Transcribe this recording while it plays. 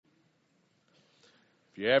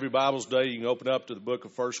If you have your Bibles today, you can open up to the book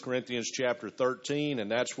of 1 Corinthians chapter 13,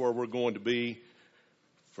 and that's where we're going to be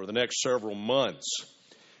for the next several months.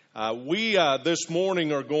 We this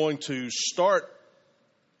morning are going to start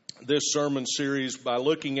this sermon series by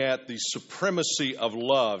looking at the supremacy of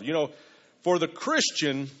love. You know, for the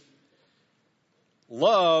Christian,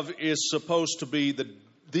 love is supposed to be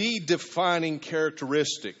the defining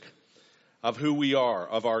characteristic of who we are,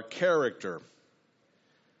 of our character,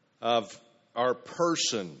 of our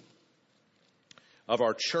person, of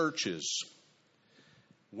our churches.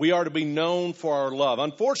 We are to be known for our love.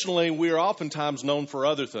 Unfortunately, we are oftentimes known for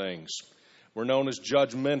other things. We're known as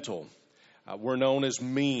judgmental. We're known as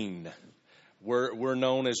mean. We're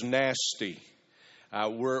known as nasty.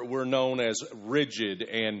 We're known as rigid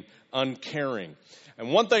and uncaring.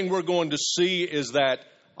 And one thing we're going to see is that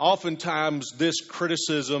oftentimes this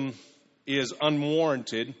criticism is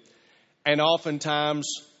unwarranted, and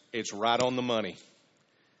oftentimes it's right on the money.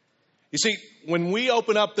 You see, when we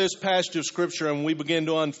open up this passage of Scripture and we begin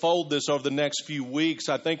to unfold this over the next few weeks,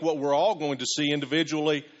 I think what we're all going to see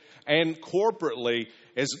individually and corporately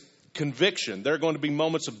is conviction. There are going to be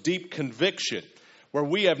moments of deep conviction where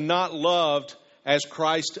we have not loved as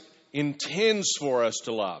Christ intends for us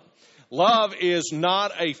to love. Love is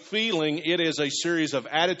not a feeling, it is a series of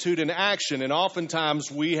attitude and action. And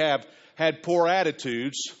oftentimes we have had poor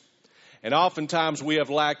attitudes, and oftentimes we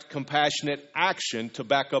have lacked compassionate action to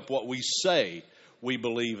back up what we say we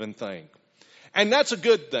believe and think. And that's a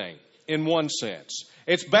good thing in one sense.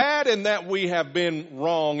 It's bad in that we have been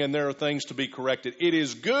wrong and there are things to be corrected. It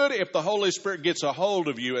is good if the Holy Spirit gets a hold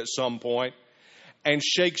of you at some point and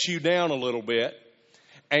shakes you down a little bit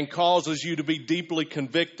and causes you to be deeply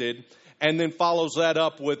convicted, and then follows that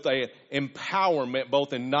up with a empowerment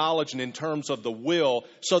both in knowledge and in terms of the will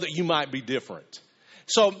so that you might be different.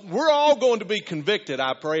 So we're all going to be convicted,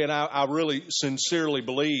 I pray, and I really sincerely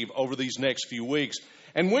believe over these next few weeks.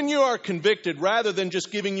 And when you are convicted, rather than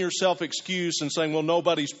just giving yourself excuse and saying, well,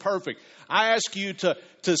 nobody's perfect, I ask you to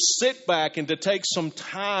sit back and to take some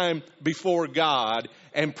time before God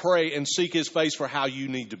and pray and seek His face for how you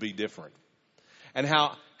need to be different and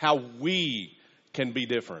how we can be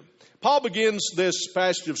different. Paul begins this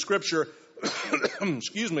passage of Scripture,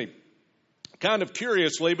 kind of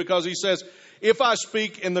curiously, because he says, if I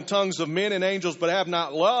speak in the tongues of men and angels but have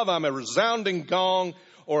not love, I'm a resounding gong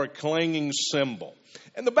or a clanging cymbal.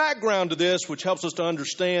 And the background to this, which helps us to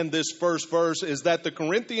understand this first verse, is that the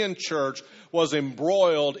Corinthian church was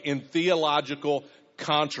embroiled in theological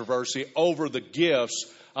controversy over the gifts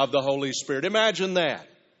of the Holy Spirit. Imagine that.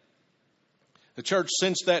 The church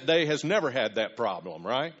since that day has never had that problem,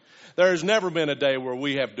 right? There has never been a day where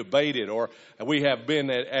we have debated or we have been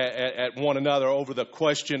at one another over the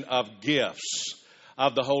question of gifts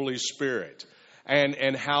of the Holy Spirit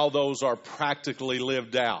and how those are practically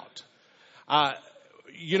lived out.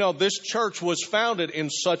 You know, this church was founded in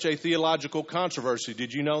such a theological controversy.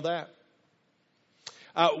 Did you know that?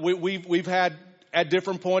 We've had at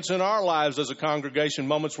different points in our lives as a congregation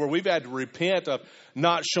moments where we've had to repent of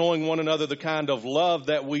not showing one another the kind of love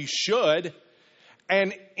that we should.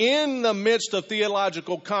 And in the midst of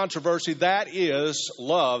theological controversy,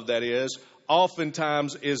 love,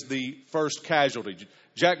 oftentimes is the first casualty.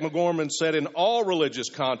 Jack McGorman said, in all religious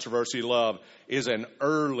controversy, love is an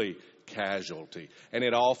early casualty. And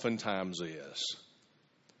it oftentimes is.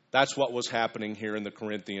 That's what was happening here in the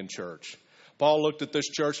Corinthian church. Paul looked at this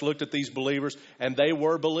church, looked at these believers, and they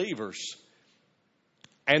were believers.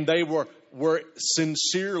 And they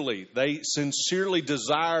sincerely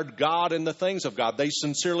desired God and the things of God. They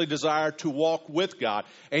sincerely desired to walk with God.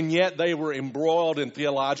 And yet they were embroiled in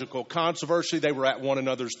theological controversy. They were at one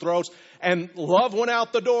another's throats. And love went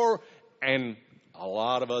out the door. And a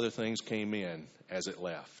lot of other things came in as it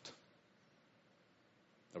left.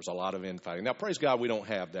 There was a lot of infighting. Now, praise God, we don't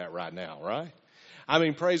have that right now, right? I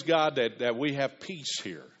mean, praise God that we have peace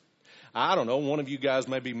here. I don't know, one of you guys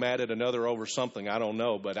may be mad at another over something, I don't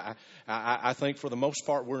know, but I think for the most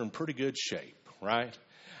part we're in pretty good shape, right?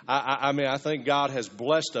 I think God has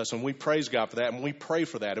blessed us, and we praise God for that, and we pray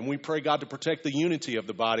for that, and we pray God to protect the unity of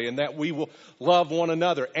the body, and that we will love one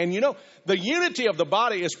another. And you know, the unity of the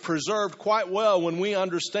body is preserved quite well when we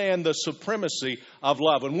understand the supremacy of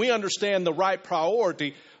love, when we understand the right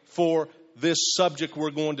priority for this subject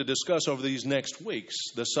we're going to discuss over these next weeks,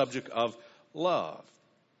 the subject of love.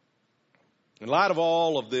 In light of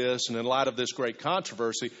all of this, and in light of this great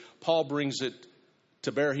controversy, Paul brings it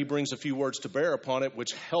to bear. He brings a few words to bear upon it,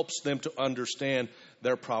 which helps them to understand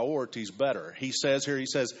their priorities better. He says,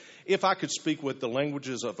 if I could speak with the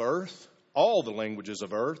languages of earth, all the languages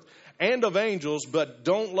of earth, and of angels, but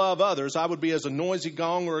don't love others, I would be as a noisy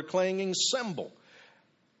gong or a clanging cymbal.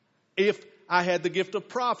 If I had the gift of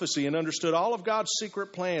prophecy and understood all of God's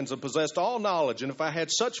secret plans and possessed all knowledge, and if I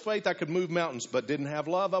had such faith I could move mountains but didn't have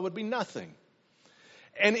love, I would be nothing.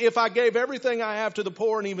 And if I gave everything I have to the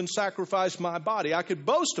poor and even sacrificed my body, I could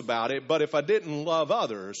boast about it, but if I didn't love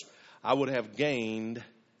others, I would have gained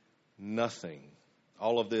nothing.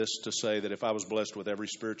 All of this to say that if I was blessed with every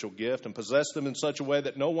spiritual gift and possessed them in such a way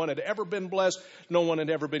that no one had ever been blessed, no one had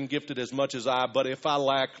ever been gifted as much as I, but if I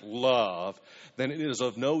lack love, then it is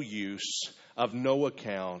of no use, of no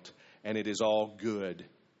account, and it is all good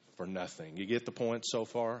for nothing. You get the point so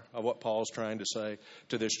far of what Paul's trying to say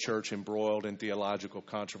to this church embroiled in theological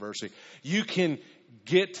controversy? You can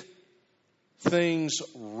get things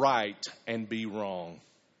right and be wrong.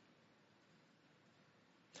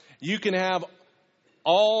 You can have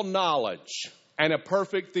all knowledge and a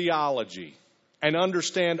perfect theology and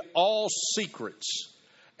understand all secrets.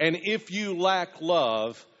 And if you lack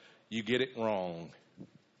love, you get it wrong.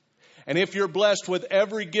 And if you're blessed with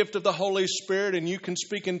every gift of the Holy Spirit and you can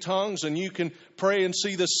speak in tongues and you can pray and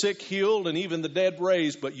see the sick healed and even the dead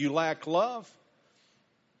raised, but you lack love,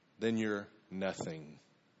 then you're nothing.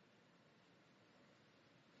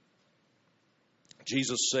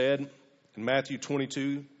 Jesus said in Matthew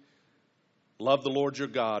 22, love the Lord your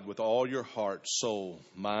God with all your heart, soul,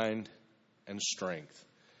 mind, and strength.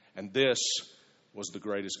 And this was the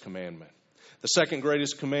greatest commandment. The second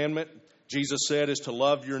greatest commandment, Jesus said, is to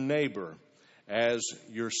love your neighbor as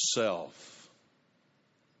yourself.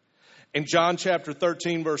 In John chapter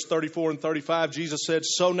 13, verse 34 and 35, Jesus said,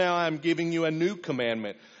 so now I am giving you a new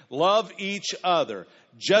commandment. Love each other.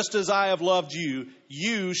 Just as I have loved you,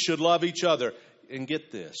 you should love each other. And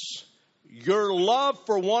get this. Your love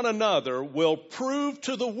for one another will prove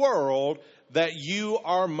to the world that you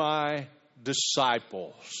are my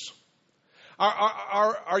disciples.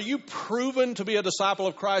 Are you proven to be a disciple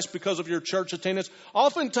of Christ because of your church attendance?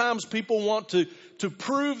 Oftentimes people want to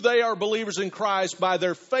prove they are believers in Christ by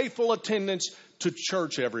their faithful attendance to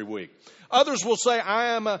church every week. Others will say,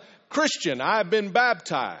 I am a Christian. I have been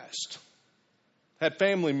baptized. Had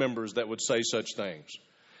family members that would say such things.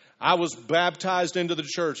 I was baptized into the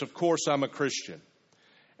church. Of course, I'm a Christian.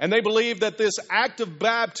 And they believe that this act of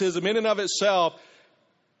baptism in and of itself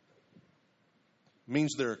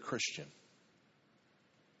means they're a Christian.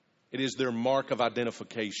 It is their mark of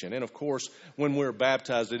identification. And of course, when we're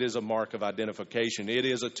baptized, it is a mark of identification. It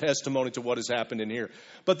is a testimony to what has happened in here.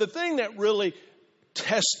 But the thing that really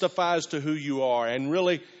testifies to who you are and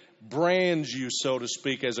really brands you, so to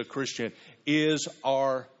speak, as a Christian is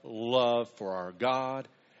our love for our God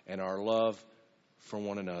and our love for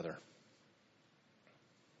one another.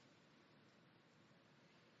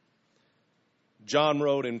 John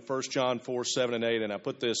wrote in 1 John 4, 7 and 8, and I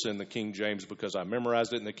put this in the King James because I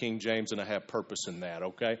memorized it in the King James and I have purpose in that,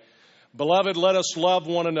 okay? Beloved, let us love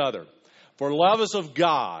one another, for love is of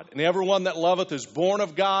God, and everyone that loveth is born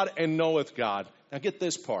of God and knoweth God. Now get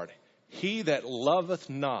this part. He that loveth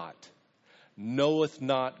not knoweth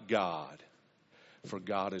not God, for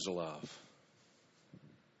God is love.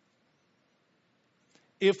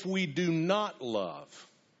 If we do not love,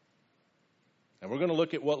 and we're going to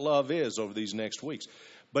look at what love is over these next weeks,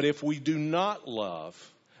 but if we do not love,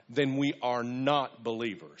 then we are not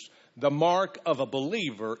believers. The mark of a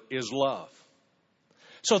believer is love.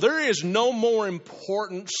 So there is no more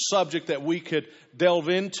important subject that we could delve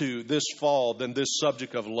into this fall than this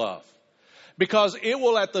subject of love. Because it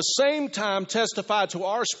will at the same time testify to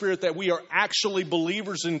our spirit that we are actually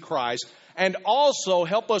believers in Christ and also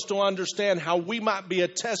help us to understand how we might be a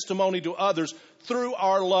testimony to others through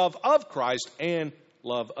our love of Christ and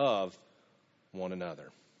love of one another.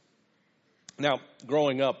 Now,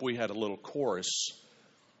 growing up, we had a little chorus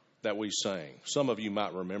that we sang. Some of you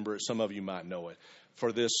might remember it. Some of you might know it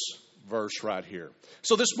for this verse right here.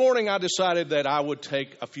 So this morning I decided that I would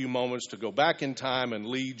take a few moments to go back in time and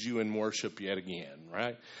lead you in worship yet again,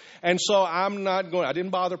 right? And so I didn't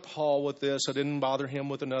bother Paul with this. I didn't bother him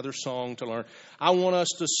with another song to learn. I want us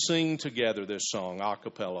to sing together this song, a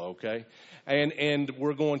cappella, okay? And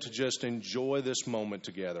we're going to just enjoy this moment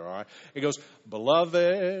together, all right? It goes,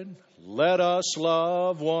 Beloved, let us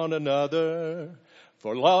love one another,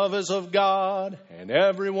 for love is of God, and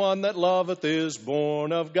everyone that loveth is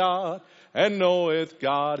born of God, and knoweth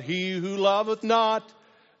God. He who loveth not,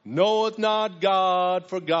 knoweth not God,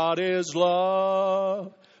 for God is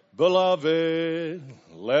love. Beloved,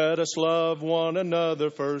 let us love one another.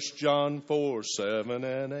 1 John 4, 7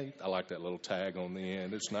 and 8. I like that little tag on the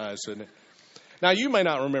end. It's nice, isn't it? Now, you may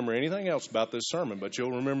not remember anything else about this sermon, but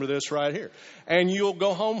you'll remember this right here. And you'll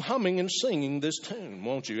go home humming and singing this tune,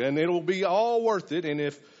 won't you? And it'll be all worth it. And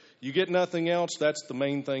if you get nothing else, that's the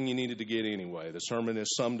main thing you needed to get anyway. The sermon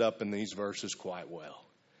is summed up in these verses quite well.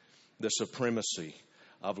 The supremacy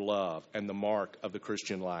of love and the mark of the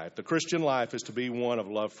Christian life. The Christian life is to be one of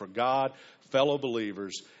love for God, fellow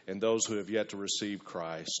believers, and those who have yet to receive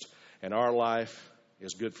Christ. And our life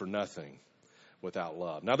is good for nothing without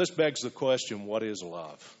love. Now, this begs the question, what is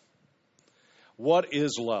love? What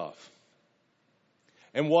is love?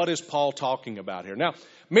 And what is Paul talking about here? Now,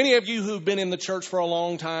 many of you who've been in the church for a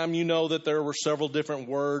long time, you know that there were several different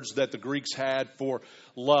words that the Greeks had for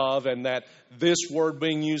love, and that this word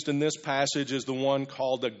being used in this passage is the one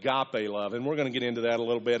called agape love. And we're going to get into that a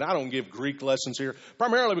little bit. I don't give Greek lessons here,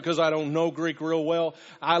 primarily because I don't know Greek real well.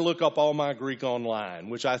 I look up all my Greek online,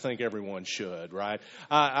 which I think everyone should, right?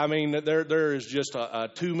 I mean, there is just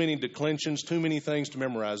too many declensions, too many things to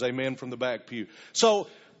memorize. Amen from the back pew. So,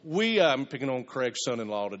 I'm picking on Craig's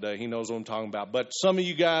son-in-law today. He knows what I'm talking about. But some of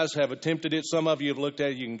you guys have attempted it. Some of you have looked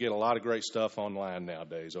at it. You can get a lot of great stuff online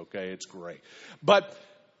nowadays, okay? It's great. But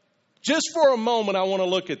just for a moment, I want to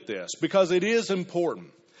look at this because it is important.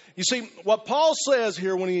 You see, what Paul says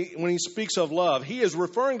here when he speaks of love, he is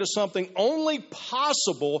referring to something only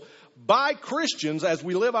possible by Christians as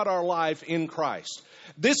we live out our life in Christ.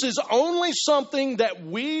 This is only something that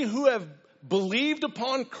we who have believed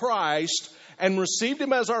upon Christ and received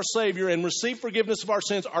Him as our Savior and received forgiveness of our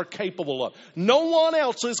sins are capable of. No one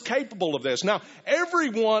else is capable of this. Now,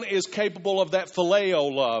 everyone is capable of that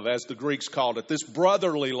phileo love, as the Greeks called it, this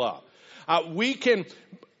brotherly love. We can,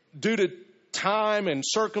 due to time and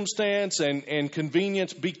circumstance and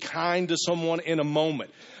convenience, be kind to someone in a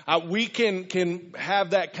moment. We can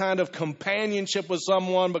have that kind of companionship with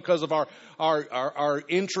someone because of our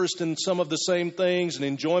interest in some of the same things and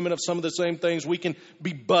enjoyment of some of the same things. We can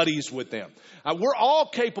be buddies with them. We're all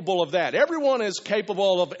capable of that. Everyone is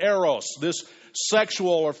capable of eros, this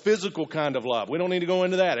sexual or physical kind of love. We don't need to go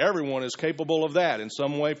into that. Everyone is capable of that in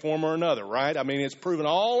some way, form, or another, right? I mean, it's proven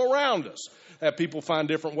all around us that people find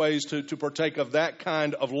different ways to partake of that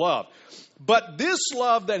kind of love. But this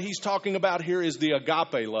love that he's talking about here is the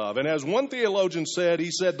agape love. And as one theologian said,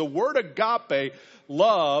 he said the word agape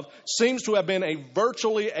love seems to have been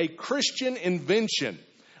virtually a Christian invention,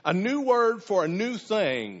 a new word for a new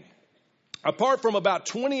thing. Apart from about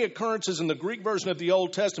 20 occurrences in the Greek version of the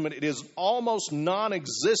Old Testament, it is almost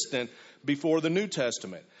non-existent before the New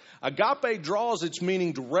Testament. Agape draws its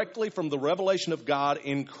meaning directly from the revelation of God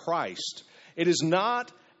in Christ. It is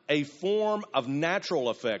not a form of natural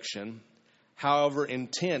affection, however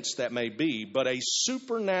intense that may be, but a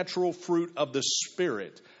supernatural fruit of the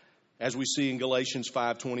Spirit, as we see in Galatians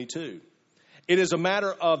 5:22. It is a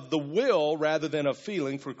matter of the will rather than a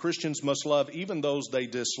feeling, for Christians must love even those they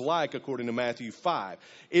dislike, according to Matthew 5.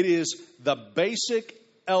 It is the basic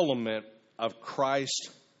element of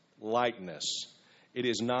Christ likeness. It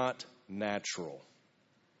is not natural.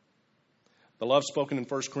 The love spoken in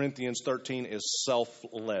 1 Corinthians 13 is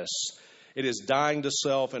selfless. It is dying to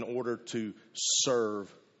self in order to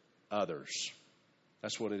serve others.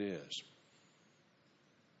 That's what it is.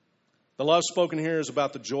 The love spoken here is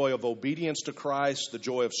about the joy of obedience to Christ, the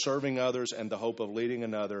joy of serving others, and the hope of leading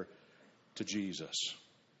another to Jesus.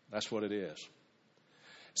 That's what it is.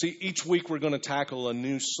 See, each week we're going to tackle a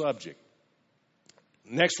new subject.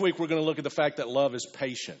 Next week we're going to look at the fact that love is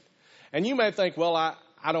patient. And you may think, well,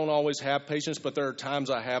 I don't always have patience, but there are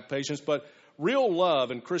times I have patience. But real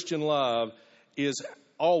love and Christian love is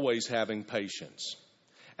always having patience.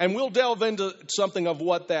 And we'll delve into something of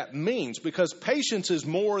what that means, because patience is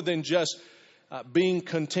more than just being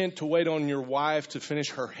content to wait on your wife to finish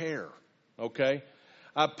her hair, okay?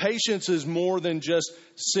 Patience is more than just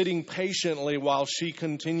sitting patiently while she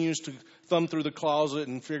continues to thumb through the closet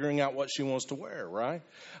and figuring out what she wants to wear, right?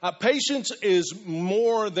 Patience is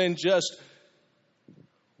more than just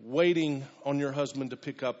waiting on your husband to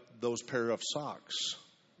pick up those pair of socks,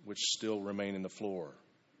 which still remain in the floor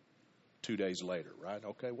 2 days later, right?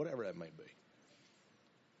 Okay, whatever that may be.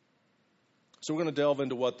 So we're going to delve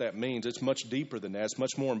into what that means. It's much deeper than that. It's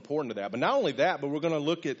much more important to that. But not only that, but we're going to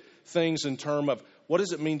look at things in terms of what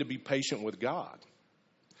does it mean to be patient with God?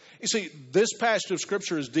 You see, this passage of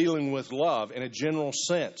Scripture is dealing with love in a general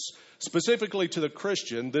sense, specifically to the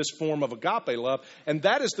Christian, this form of agape love. And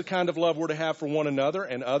that is the kind of love we're to have for one another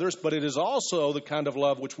and others, but it is also the kind of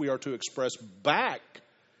love which we are to express back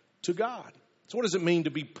to God. So what does it mean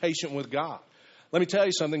to be patient with God? Let me tell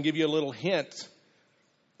you something, give you a little hint,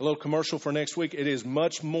 a little commercial for next week. It is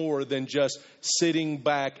much more than just sitting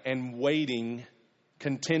back and waiting,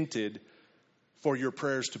 contented for your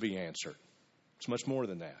prayers to be answered. It's much more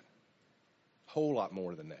than that. A whole lot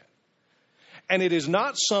more than that. And it is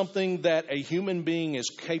not something that a human being is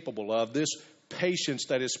capable of, this patience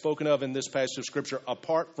that is spoken of in this passage of Scripture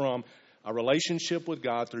apart from a relationship with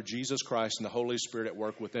God through Jesus Christ and the Holy Spirit at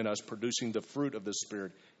work within us, producing the fruit of the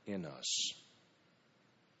Spirit in us.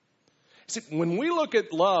 See, when we look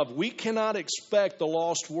at love, we cannot expect the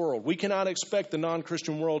lost world. We cannot expect the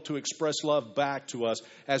non-Christian world to express love back to us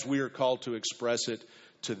as we are called to express it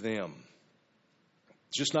to them.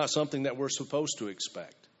 It's just not something that we're supposed to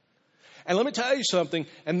expect. And let me tell you something,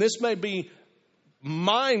 and this may be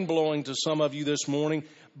mind-blowing to some of you this morning,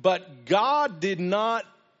 but God did not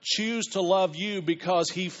choose to love you because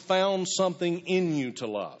He found something in you to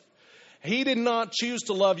love. He did not choose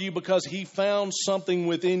to love you because He found something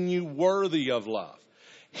within you worthy of love.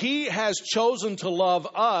 He has chosen to love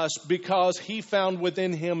us because He found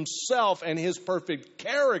within Himself and His perfect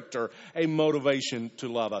character a motivation to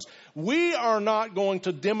love us. We are not going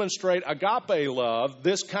to demonstrate agape love,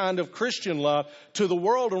 this kind of Christian love, to the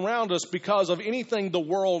world around us because of anything the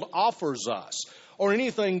world offers us or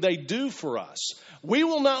anything they do for us. We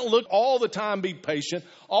will not look all the time be patient,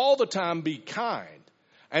 all the time be kind,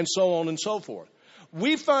 and so on and so forth.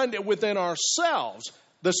 We find it within ourselves,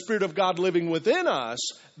 the Spirit of God living within us,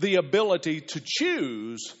 the ability to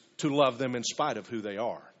choose to love them in spite of who they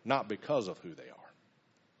are, not because of who they are.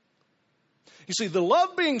 You see, the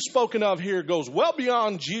love being spoken of here goes well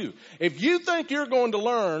beyond you. If you think you're going to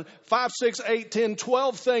learn 5, 6, 8, 10,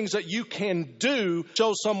 12 things that you can do to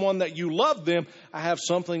show someone that you love them, I have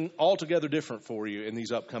something altogether different for you in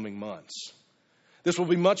these upcoming months. This will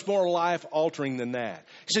be much more life-altering than that.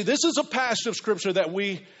 You see, this is a passage of Scripture that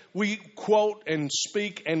we quote and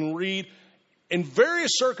speak and read in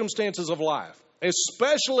various circumstances of life,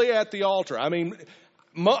 especially at the altar. I mean,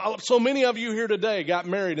 so many of you here today got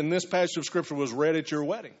married, and this passage of Scripture was read at your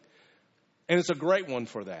wedding. And it's a great one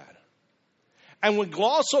for that. And we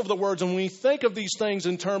gloss over the words, and we think of these things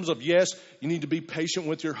in terms of, yes, you need to be patient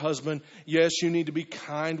with your husband. Yes, you need to be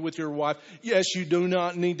kind with your wife. Yes, you do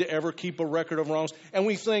not need to ever keep a record of wrongs. And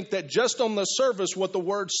we think that just on the surface, what the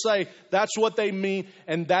words say, that's what they mean,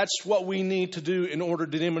 and that's what we need to do in order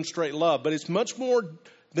to demonstrate love. But it's much more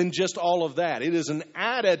than just all of that. It is an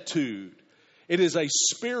attitude. It is a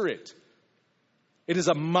spirit. It is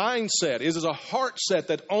a mindset. It is a heart set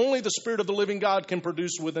that only the Spirit of the living God can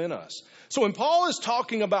produce within us. So when Paul is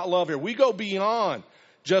talking about love here, we go beyond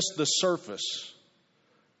just the surface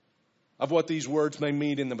of what these words may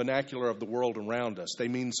mean in the vernacular of the world around us. They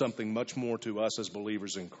mean something much more to us as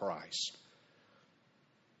believers in Christ.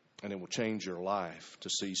 And it will change your life to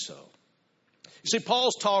see so. You see,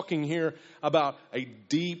 Paul's talking here about a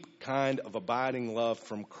deep kind of abiding love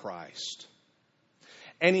from Christ.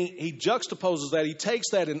 And he juxtaposes that. He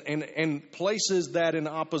takes that and places that in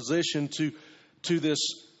opposition to this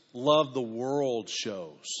love the world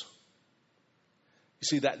shows. You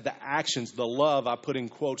see, that the actions, the love, I put in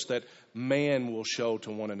quotes, that man will show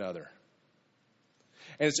to one another.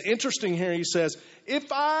 And it's interesting here, he says,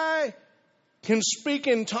 if I can speak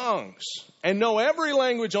in tongues and know every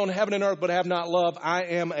language on heaven and earth but have not love, I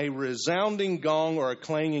am a resounding gong or a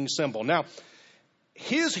clanging cymbal. Now,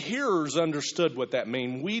 his hearers understood what that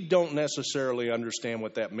means. We don't necessarily understand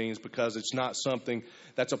what that means because it's not something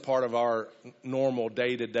that's a part of our normal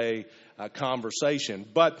day-to-day conversation.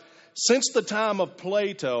 But since the time of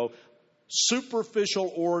Plato,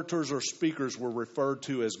 superficial orators or speakers were referred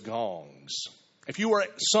to as gongs. If you were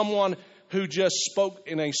someone who just spoke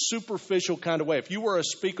in a superficial kind of way, if you were a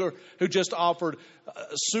speaker who just offered a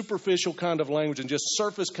superficial kind of language and just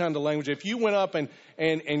surface kind of language, if you went up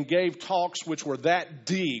and gave talks which were that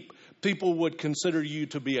deep, people would consider you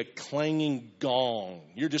to be a clanging gong.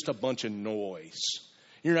 You're just a bunch of noise.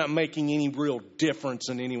 You're not making any real difference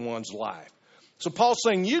in anyone's life. So Paul's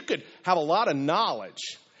saying you could have a lot of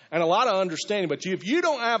knowledge and a lot of understanding, but if you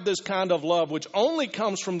don't have this kind of love, which only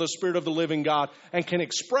comes from the Spirit of the living God and can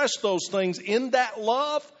express those things in that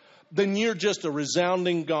love, then you're just a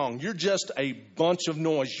resounding gong. You're just a bunch of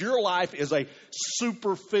noise. Your life is a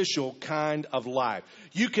superficial kind of life.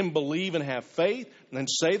 You can believe and have faith and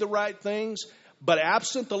say the right things, but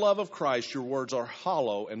absent the love of Christ, your words are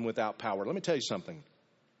hollow and without power. Let me tell you something.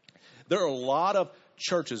 There are a lot of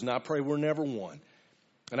churches, and I pray we're never one,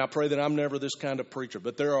 and I pray that I'm never this kind of preacher,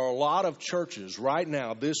 but there are a lot of churches right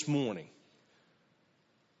now, this morning,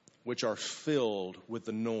 which are filled with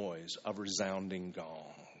the noise of resounding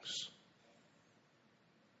gongs.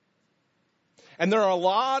 And there are a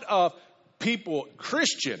lot of people,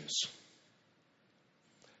 Christians,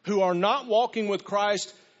 who are not walking with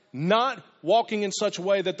Christ, not walking in such a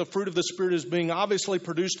way that the fruit of the Spirit is being obviously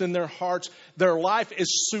produced in their hearts. Their life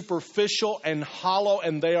is superficial and hollow,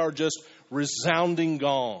 and they are just resounding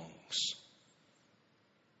gongs.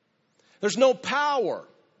 There's no power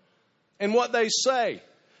in what they say.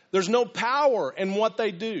 There's no power in what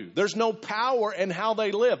they do. There's no power in how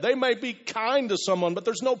they live. They may be kind to someone, but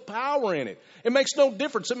there's no power in it. It makes no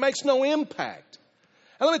difference. It makes no impact.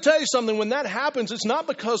 And let me tell you something. When that happens, it's not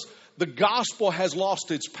because the gospel has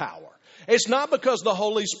lost its power. It's not because the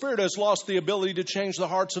Holy Spirit has lost the ability to change the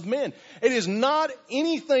hearts of men. It is not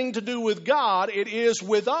anything to do with God. It is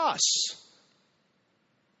with us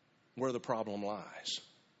where the problem lies.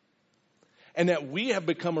 And that we have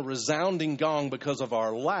become a resounding gong because of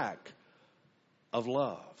our lack of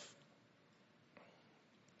love.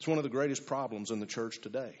 It's one of the greatest problems in the church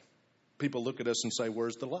today. People look at us and say,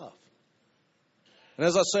 where's the love? And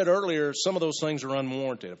as I said earlier, some of those things are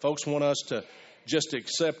unwarranted. Folks want us to just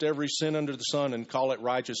accept every sin under the sun and call it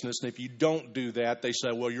righteousness. And if you don't do that, they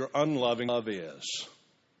say, well, you're unloving. Love is.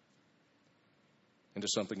 Into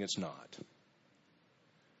something it's not.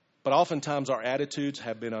 But oftentimes our attitudes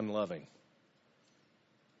have been unloving.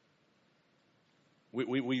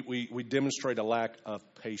 We demonstrate a lack of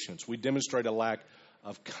patience. We demonstrate a lack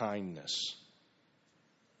of kindness.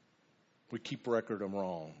 We keep record of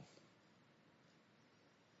wrong.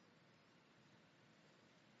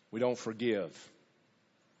 We don't forgive.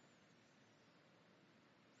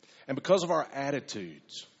 And because of our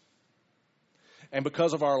attitudes, and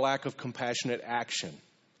because of our lack of compassionate action,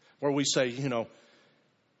 where we say,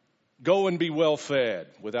 go and be well fed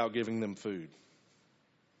without giving them food.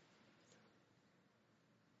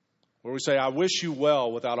 Where we say, I wish you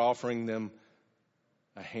well without offering them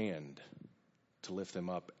a hand to lift them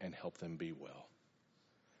up and help them be well.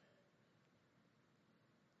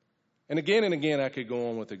 And again, I could go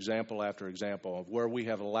on with example after example of where we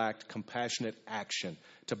have lacked compassionate action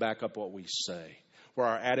to back up what we say, where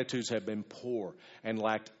our attitudes have been poor and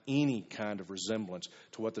lacked any kind of resemblance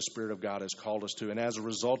to what the Spirit of God has called us to. And as a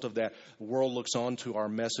result of that, the world looks on to our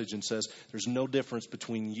message and says, there's no difference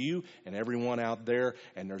between you and everyone out there,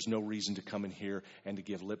 and there's no reason to come in here and to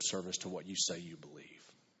give lip service to what you say you believe.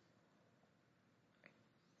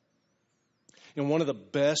 And one of the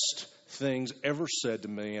best things ever said to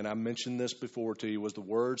me, and I mentioned this before to you, was the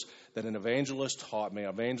words that an evangelist taught me.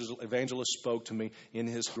 Evangelist spoke to me in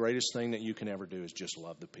his greatest thing that you can ever do is just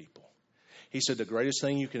love the people. He said the greatest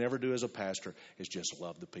thing you can ever do as a pastor is just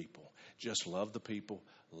love the people. Just love the people,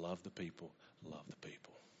 love the people, love the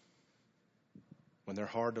people. When they're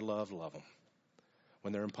hard to love, love them.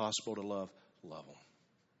 When they're impossible to love, love them.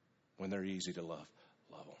 When they're easy to love,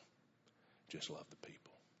 love them. Just love the people.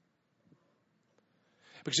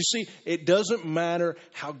 Because you see, it doesn't matter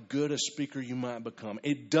how good a speaker you might become.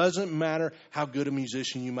 It doesn't matter how good a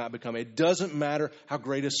musician you might become. It doesn't matter how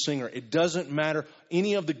great a singer. It doesn't matter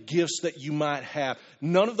any of the gifts that you might have.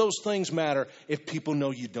 None of those things matter if people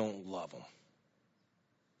know you don't love them.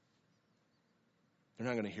 They're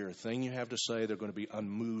not going to hear a thing you have to say. They're going to be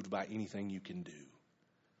unmoved by anything you can do.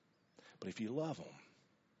 But if you love them,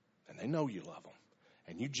 and they know you love them,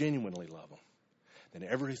 and you genuinely love them, then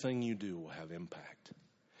everything you do will have impact.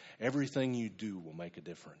 Everything you do will make a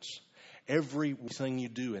difference. Everything you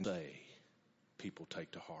do and say, people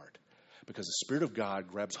take to heart. Because the Spirit of God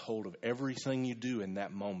grabs hold of everything you do in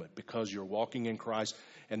that moment because you're walking in Christ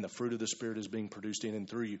and the fruit of the Spirit is being produced in and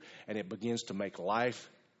through you. And it begins to make life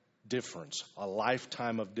difference, a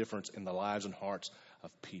lifetime of difference in the lives and hearts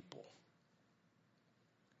of people.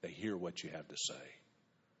 They hear what you have to say.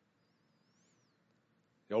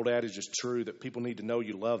 The old adage is true that people need to know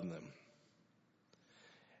you love them.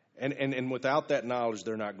 And without that knowledge,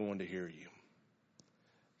 they're not going to hear you.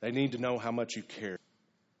 They need to know how much you care.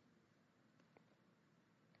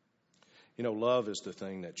 Love is the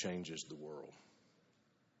thing that changes the world.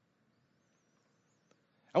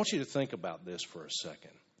 I want you to think about this for a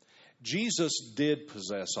second. Jesus did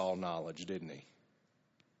possess all knowledge, didn't he?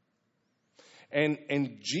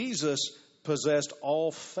 And Jesus possessed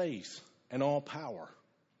all faith and all power.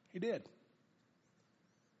 He did.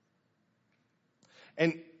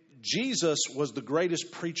 And Jesus was the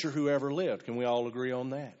greatest preacher who ever lived. Can we all agree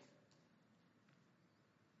on that?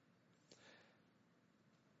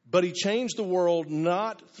 But he changed the world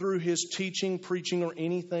not through his teaching, preaching, or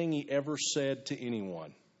anything he ever said to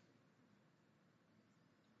anyone.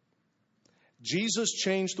 Jesus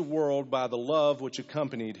changed the world by the love which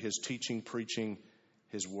accompanied his teaching, preaching,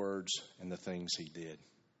 his words, and the things he did.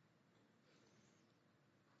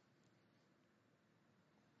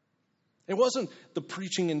 It wasn't the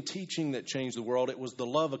preaching and teaching that changed the world. It was the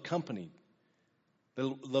love accompanied.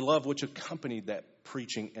 The love which accompanied that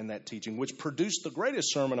preaching and that teaching, which produced the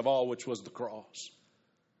greatest sermon of all, which was the cross.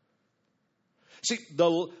 See,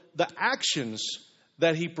 the actions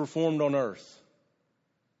that he performed on earth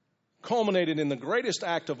culminated in the greatest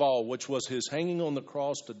act of all, which was his hanging on the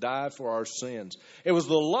cross to die for our sins. It was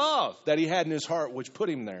the love that he had in his heart which put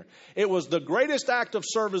him there. It was the greatest act of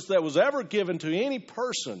service that was ever given to any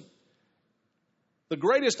person. The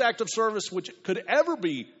greatest act of service which could ever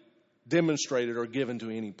be demonstrated or given to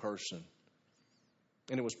any person.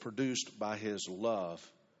 And it was produced by his love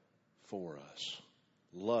for us.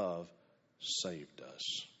 Love saved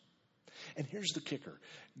us. And here's the kicker.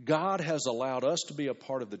 God has allowed us to be a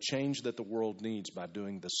part of the change that the world needs by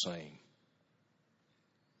doing the same.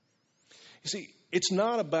 You see, it's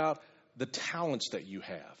not about the talents that you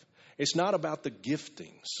have. It's not about the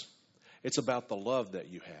giftings. It's about the love that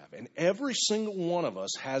you have. And every single one of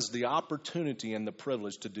us has the opportunity and the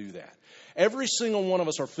privilege to do that. Every single one of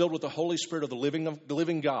us are filled with the Holy Spirit of the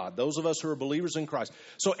living God, those of us who are believers in Christ.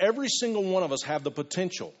 So every single one of us have the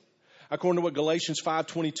potential, according to what Galatians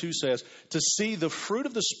 5:22 says, to see the fruit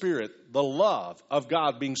of the Spirit, the love of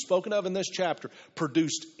God being spoken of in this chapter,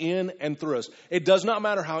 produced in and through us. It does not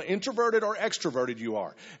matter how introverted or extroverted you are.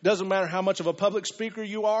 It doesn't matter how much of a public speaker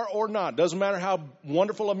you are or not. It doesn't matter how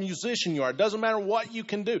wonderful a musician you are. It doesn't matter what you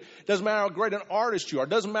can do. It doesn't matter how great an artist you are. It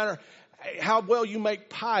doesn't matter how well you make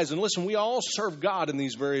pies. And listen, we all serve God in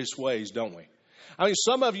these various ways, don't we? I mean,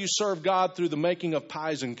 some of you serve God through the making of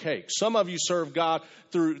pies and cakes. Some of you serve God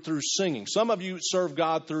through singing. Some of you serve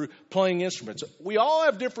God through playing instruments. We all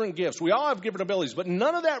have different gifts. We all have different abilities. But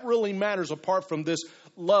none of that really matters apart from this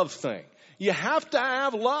love thing. You have to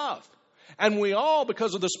have love. And we all,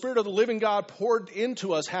 because of the Spirit of the living God poured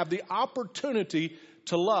into us, have the opportunity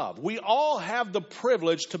to love. We all have the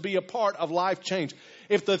privilege to be a part of life change.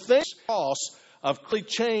 If the thing of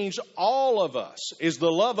change all of us is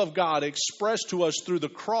the love of God expressed to us through the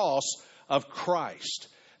cross of Christ,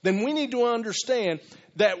 then we need to understand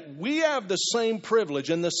that we have the same privilege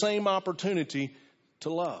and the same opportunity to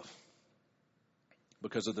love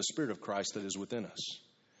because of the Spirit of Christ that is within us.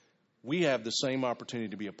 We have the same opportunity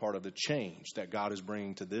to be a part of the change that God is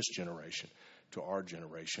bringing to this generation, to our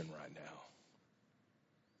generation right now.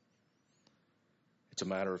 It's a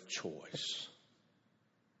matter of choice.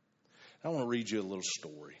 I want to read you a little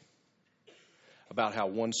story about how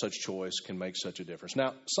one such choice can make such a difference.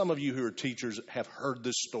 Now, some of you who are teachers have heard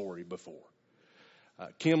this story before.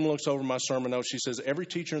 Kim looks over my sermon notes. She says, every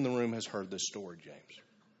teacher in the room has heard this story, James.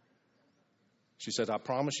 She said, I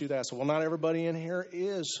promise you that. I said, well, not everybody in here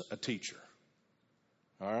is a teacher.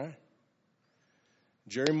 All right?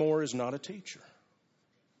 Jerry Moore is not a teacher.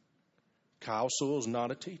 Kyle Sewell is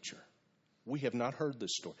not a teacher. We have not heard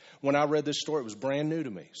this story. When I read this story, it was brand new to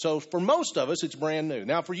me. So for most of us, it's brand new.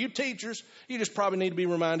 Now, for you teachers, you just probably need to be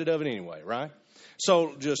reminded of it anyway, right?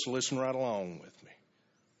 So just listen right along with me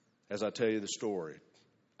as I tell you the story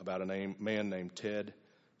about a man named Ted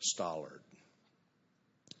Stollard.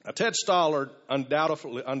 Now, Ted Stollard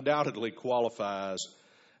undoubtedly qualifies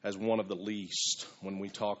as one of the least when we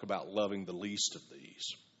talk about loving the least of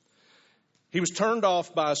these. He was turned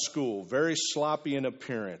off by a school, very sloppy in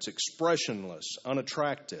appearance, expressionless,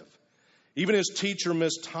 unattractive. Even his teacher,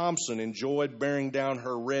 Miss Thompson, enjoyed bearing down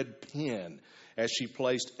her red pen as she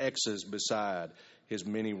placed X's beside his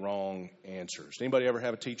many wrong answers. Anybody ever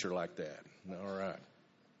have a teacher like that? All right.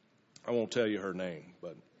 I won't tell you her name,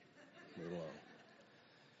 but move along.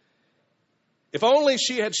 If only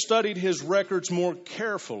she had studied his records more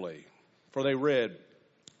carefully, for they read,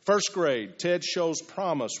 first grade, Ted shows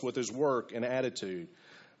promise with his work and attitude,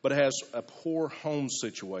 but has a poor home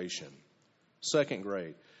situation. Second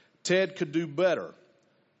grade, Ted could do better.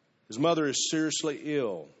 His mother is seriously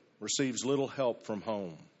ill, receives little help from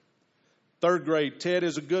home. Third grade, Ted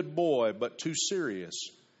is a good boy, but too serious.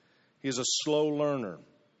 He is a slow learner.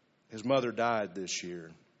 His mother died this year.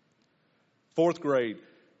 Fourth grade,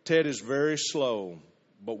 Ted is very slow,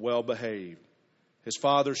 but well behaved. His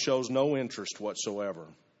father shows no interest whatsoever.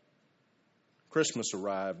 Christmas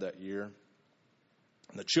arrived that year.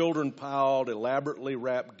 And the children piled elaborately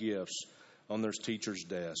wrapped gifts on their teacher's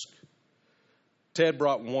desk. Ted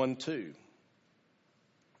brought one too.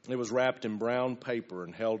 It was wrapped in brown paper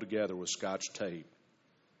and held together with Scotch tape.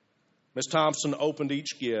 Miss Thompson opened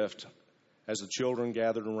each gift as the children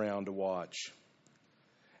gathered around to watch.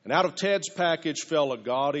 And out of Ted's package fell a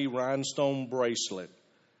gaudy rhinestone bracelet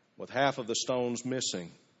with half of the stones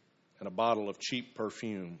missing and a bottle of cheap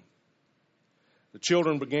perfume. The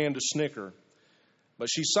children began to snicker, but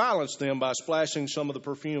she silenced them by splashing some of the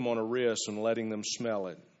perfume on her wrist and letting them smell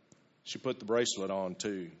it. She put the bracelet on,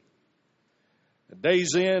 too. At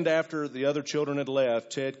day's end, after the other children had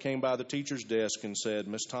left, Ted came by the teacher's desk and said,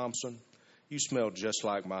 Miss Thompson, you smell just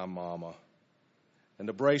like my mama, and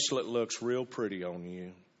the bracelet looks real pretty on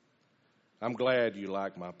you. I'm glad you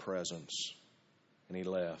like my presence. And he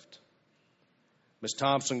left. Miss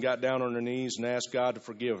Thompson got down on her knees and asked God to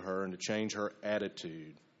forgive her and to change her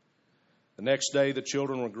attitude. The next day, the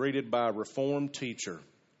children were greeted by a reformed teacher,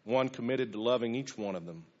 one committed to loving each one of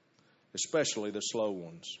them, especially the slow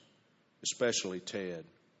ones, especially Ted.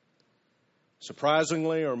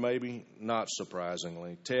 Surprisingly, or maybe not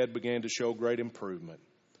surprisingly, Ted began to show great improvement.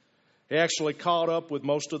 He actually caught up with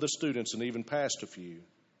most of the students and even passed a few.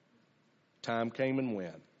 Time came and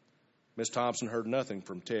went. Miss Thompson heard nothing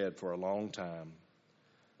from Ted for a long time.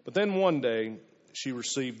 But then one day, she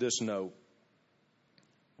received this note.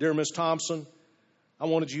 Dear Miss Thompson, I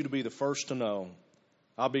wanted you to be the first to know.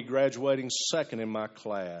 I'll be graduating second in my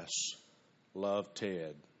class. Love,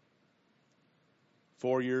 Ted.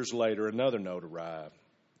 4 years later, another note arrived.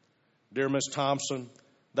 Dear Miss Thompson,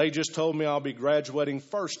 they just told me I'll be graduating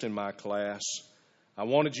first in my class. I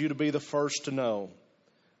wanted you to be the first to know.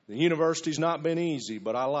 The university's not been easy,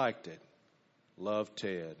 but I liked it. Love,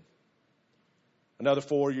 Ted. Another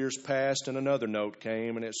 4 years passed and another note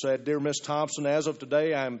came and it said, Dear Miss Thompson, as of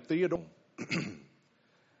today, I am Theodore.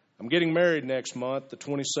 I'm getting married next month, the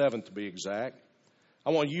 27th to be exact.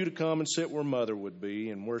 I want you to come and sit where Mother would be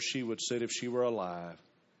and where she would sit if she were alive.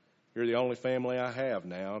 You're the only family I have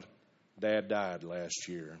now. Dad died last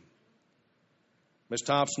year. Miss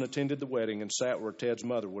Thompson attended the wedding and sat where Ted's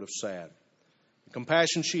mother would have sat. The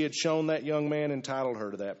compassion she had shown that young man entitled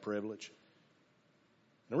her to that privilege.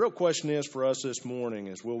 And the real question is for us this morning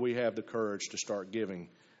is, will we have the courage to start giving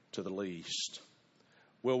to the least?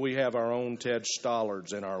 Will we have our own Ted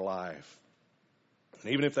Stollards in our life?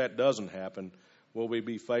 And even if that doesn't happen, will we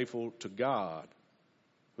be faithful to God,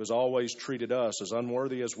 who has always treated us, as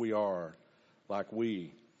unworthy as we are, like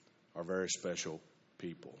we are very special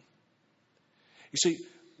people? You see,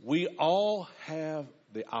 we all have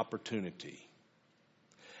the opportunity.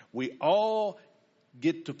 We all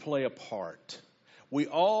get to play a part. We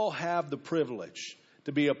all have the privilege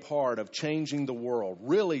to be a part of changing the world,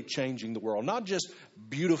 really changing the world, not just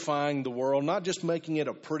beautifying the world, not just making it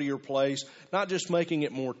a prettier place, not just making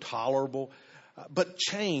it more tolerable, but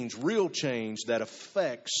change, real change that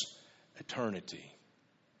affects eternity.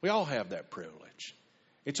 We all have that privilege.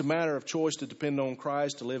 It's a matter of choice to depend on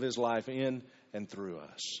Christ to live His life in and through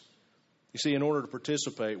us. You see, in order to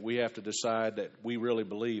participate, we have to decide that we really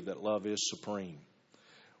believe that love is supreme.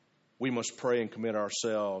 We must pray and commit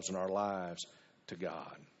ourselves and our lives to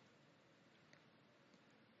God.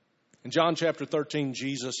 In John chapter 13,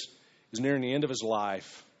 Jesus is nearing the end of His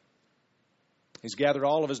life. He's gathered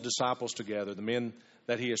all of His disciples together, the men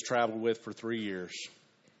that He has traveled with for 3 years.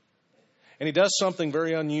 And He does something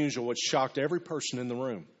very unusual, which shocked every person in the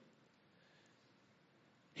room.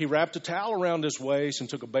 He wrapped a towel around His waist and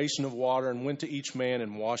took a basin of water and went to each man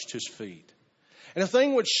and washed his feet. And the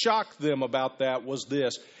thing which shocked them about that was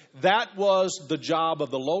this. That was the job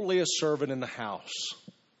of the lowliest servant in the house.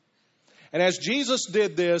 And as Jesus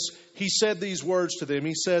did this, He said these words to them.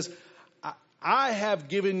 He says, I have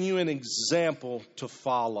given you an example to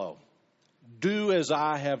follow. Do as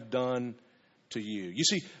I have done to you. You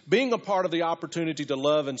see, being a part of the opportunity to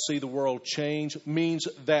love and see the world change means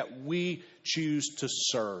that we choose to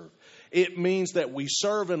serve. It means that we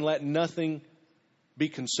serve and let nothing be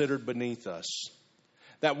considered beneath us.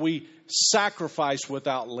 That we sacrifice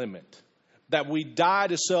without limit. That we die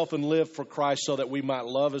to self and live for Christ so that we might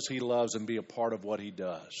love as He loves and be a part of what He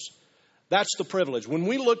does. That's the privilege. When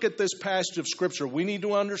we look at this passage of Scripture, we need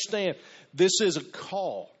to understand this is a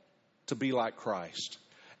call to be like Christ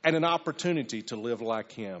and an opportunity to live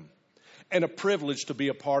like Him and a privilege to be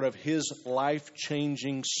a part of His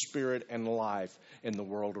life-changing spirit and life in the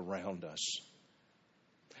world around us.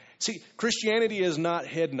 See, Christianity is not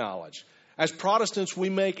head knowledge. As Protestants, we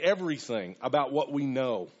make everything about what we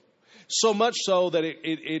know. So much so that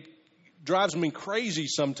it drives me crazy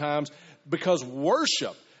sometimes because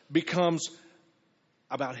worship becomes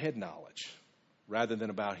about head knowledge rather than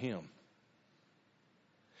about Him.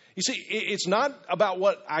 You see, it's not about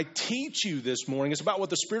what I teach you this morning. It's about what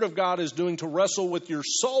the Spirit of God is doing to wrestle with your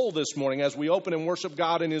soul this morning as we open and worship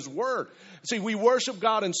God in His Word. See, we worship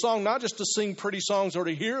God in song, not just to sing pretty songs or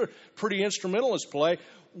to hear pretty instrumentalists play.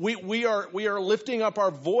 We are lifting up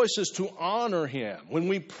our voices to honor Him. When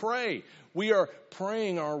we pray, we are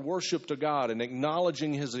praying our worship to God and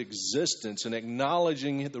acknowledging His existence and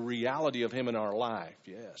acknowledging the reality of Him in our life.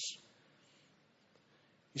 Yes.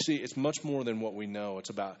 You see, it's much more than what we know. It's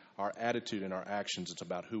about our attitude and our actions. It's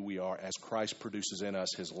about who we are as Christ produces in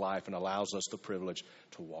us His life and allows us the privilege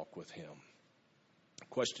to walk with Him. The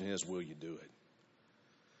question is, will you do it?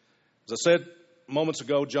 As I said moments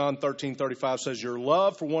ago, John 13:35 says, your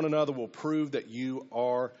love for one another will prove that you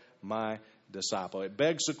are my disciple. It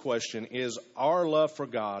begs the question, is our love for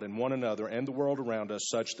God and one another and the world around us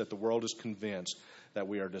such that the world is convinced that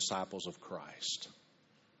we are disciples of Christ?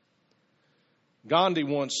 Gandhi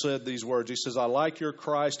once said these words. He says, I like your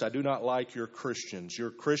Christ, I do not like your Christians. Your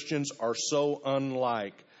Christians are so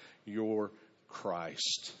unlike your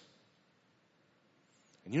Christ.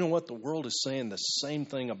 And you know what? The world is saying the same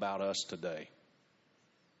thing about us today.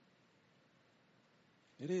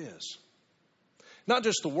 It is. Not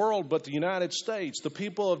just the world, but the United States, the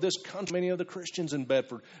people of this country, many of the Christians in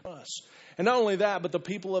Bedford, us. And not only that, but the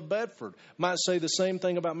people of Bedford might say the same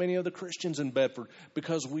thing about many of the Christians in Bedford,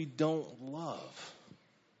 because we don't love.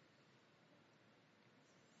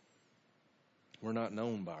 We're not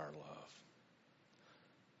known by our love,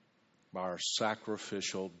 by our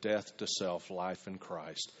sacrificial, death to self, life in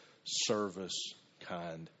Christ, service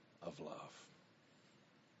kind of love.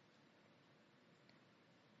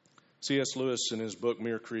 C.S. Lewis, in his book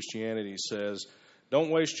Mere Christianity, says, don't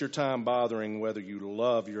waste your time bothering whether you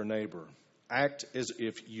love your neighbor. Act as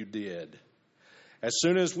if you did. As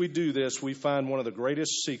soon as we do this, we find one of the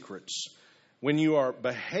greatest secrets. When you are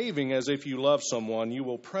behaving as if you love someone, you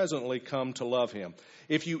will presently come to love him.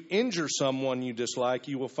 If you injure someone you dislike,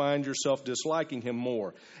 you will find yourself disliking him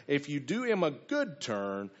more. If you do him a good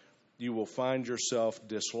turn, you will find yourself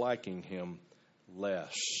disliking him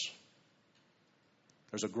less.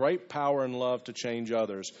 There's a great power in love to change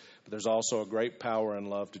others, but there's also a great power in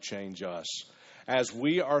love to change us. As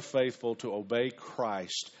we are faithful to obey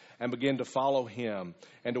Christ and begin to follow him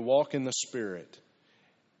and to walk in the Spirit,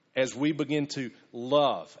 as we begin to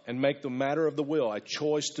love and make the matter of the will a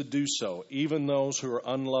choice to do so, even those who are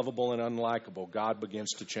unlovable and unlikable, God begins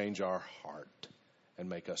to change our heart and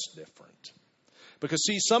make us different. Because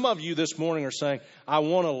see, some of you this morning are saying, I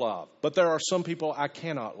want to love, but there are some people I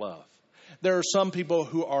cannot love. There are some people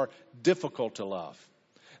who are difficult to love.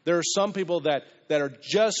 There are some people that are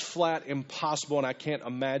just flat impossible, and I can't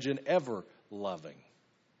imagine ever loving.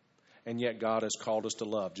 And yet God has called us to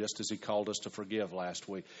love, just as he called us to forgive last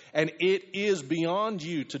week. And it is beyond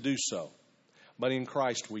you to do so. But in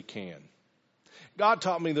Christ we can. God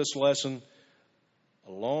taught me this lesson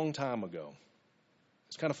a long time ago.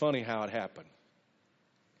 It's kind of funny how it happened.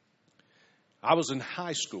 I was in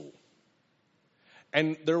high school.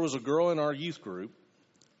 And there was a girl in our youth group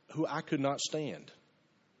who I could not stand.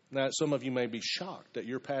 Now, some of you may be shocked that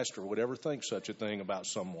your pastor would ever think such a thing about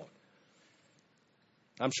someone.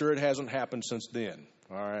 I'm sure it hasn't happened since then,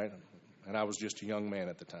 all right? And I was just a young man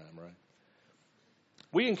at the time, right?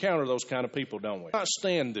 We encounter those kind of people, don't we? I cannot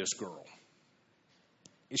stand this girl.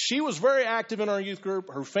 She was very active in our youth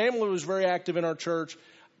group. Her family was very active in our church.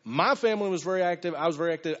 My family was very active. I was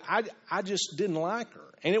very active. I just didn't like her.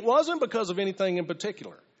 And it wasn't because of anything in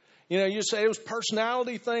particular. You know, you say it was a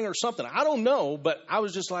personality thing or something. I don't know, but I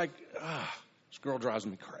was just like, this girl drives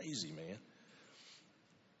me crazy, man.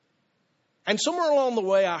 And somewhere along the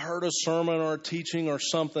way, I heard a sermon or a teaching or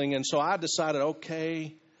something. And so I decided,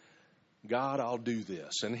 okay, God, I'll do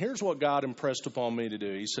this. And here's what God impressed upon me to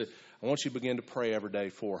do. He said, I want you to begin to pray every day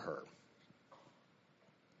for her.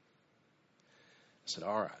 I said,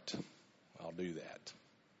 all right, I'll do that.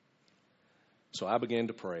 So I began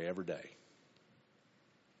to pray every day.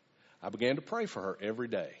 I began to pray for her every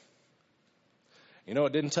day. You know,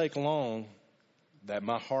 it didn't take long that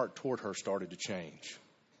my heart toward her started to change.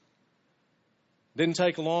 It didn't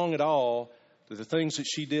take long at all that the things that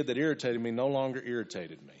she did that irritated me no longer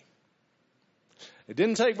irritated me. It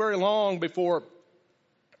didn't take very long before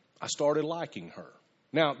I started liking her.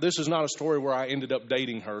 Now, this is not a story where I ended up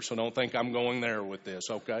dating her, so don't think I'm going there with this,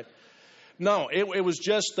 okay? No, it was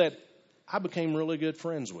just that I became really good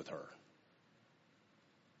friends with her.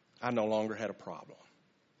 I no longer had a problem.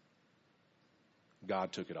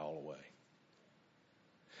 God took it all away.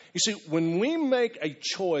 You see, when we make a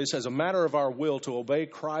choice as a matter of our will to obey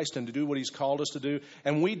Christ and to do what he's called us to do,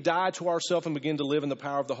 and we die to ourselves and begin to live in the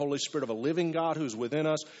power of the Holy Spirit of a living God who's within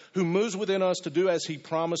us, who moves within us to do as he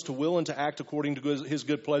promised, to will and to act according to his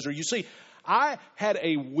good pleasure. You see, I had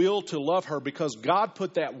a will to love her because God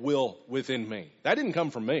put that will within me. That didn't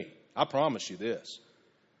come from me. I promise you this.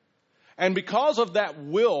 And because of that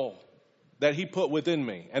will that he put within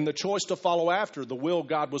me and the choice to follow after the will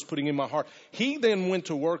God was putting in my heart, he then went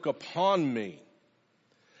to work upon me.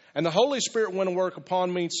 And the Holy Spirit went to work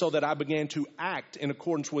upon me so that I began to act in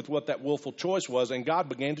accordance with what that willful choice was, and God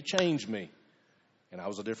began to change me. And I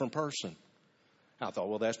was a different person. I thought,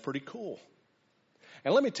 well, that's pretty cool.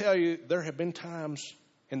 And let me tell you, there have been times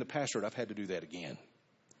in the pastorate I've had to do that again.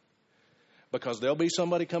 Because there'll be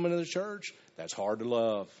somebody coming to the church that's hard to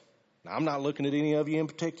love. Now, I'm not looking at any of you in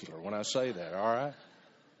particular when I say that, all right?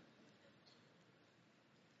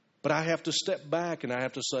 But I have to step back and I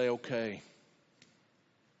have to say, okay,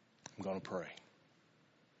 I'm going to pray.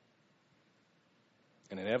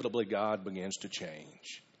 And inevitably, God begins to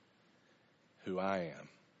change who I am.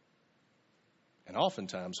 And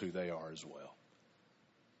oftentimes who they are as well.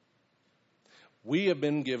 We have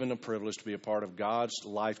been given a privilege to be a part of God's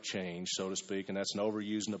life change, so to speak, and that's an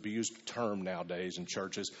overused and abused term nowadays in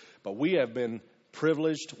churches. But we have been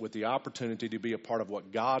privileged with the opportunity to be a part of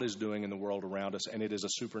what God is doing in the world around us, and it is a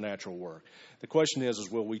supernatural work. The question is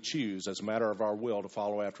will we choose, as a matter of our will, to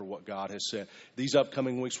follow after what God has said? These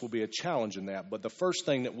upcoming weeks will be a challenge in that, but the first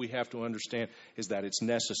thing that we have to understand is that it's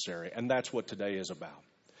necessary, and that's what today is about.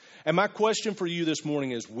 And my question for you this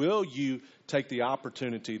morning is, will you take the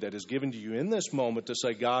opportunity that is given to you in this moment to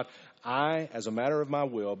say, God, I, as a matter of my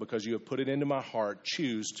will, because you have put it into my heart,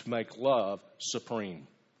 choose to make love supreme.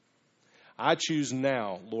 I choose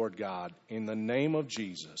now, Lord God, in the name of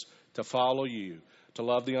Jesus, to follow you, to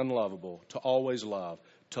love the unlovable, to always love,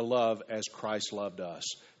 to love as Christ loved us,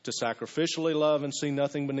 to sacrificially love and see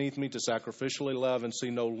nothing beneath me, to sacrificially love and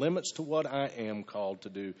see no limits to what I am called to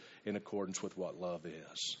do in accordance with what love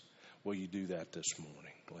is. Will you do that this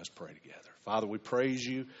morning? Let's pray together. Father, we praise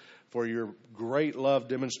you for your great love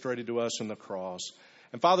demonstrated to us in the cross.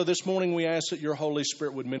 And Father, this morning we ask that your Holy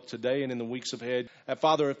Spirit would meet today and in the weeks ahead. And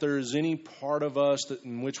Father, if there is any part of us that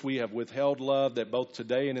in which we have withheld love, that both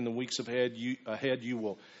today and in the weeks ahead you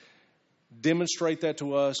will demonstrate that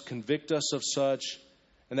to us, convict us of such,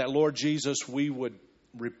 and that, Lord Jesus, we would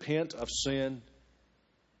repent of sin,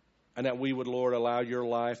 and that we would, Lord, allow your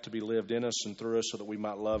life to be lived in us and through us so that we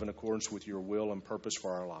might love in accordance with your will and purpose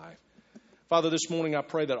for our life. Father, this morning I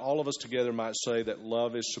pray that all of us together might say that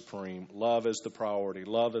love is supreme, love is the priority,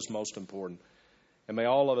 love is most important. And may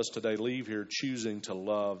all of us today leave here choosing to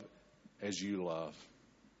love as you love.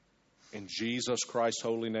 In Jesus Christ's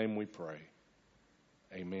holy name we pray.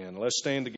 Amen. Let's stand together.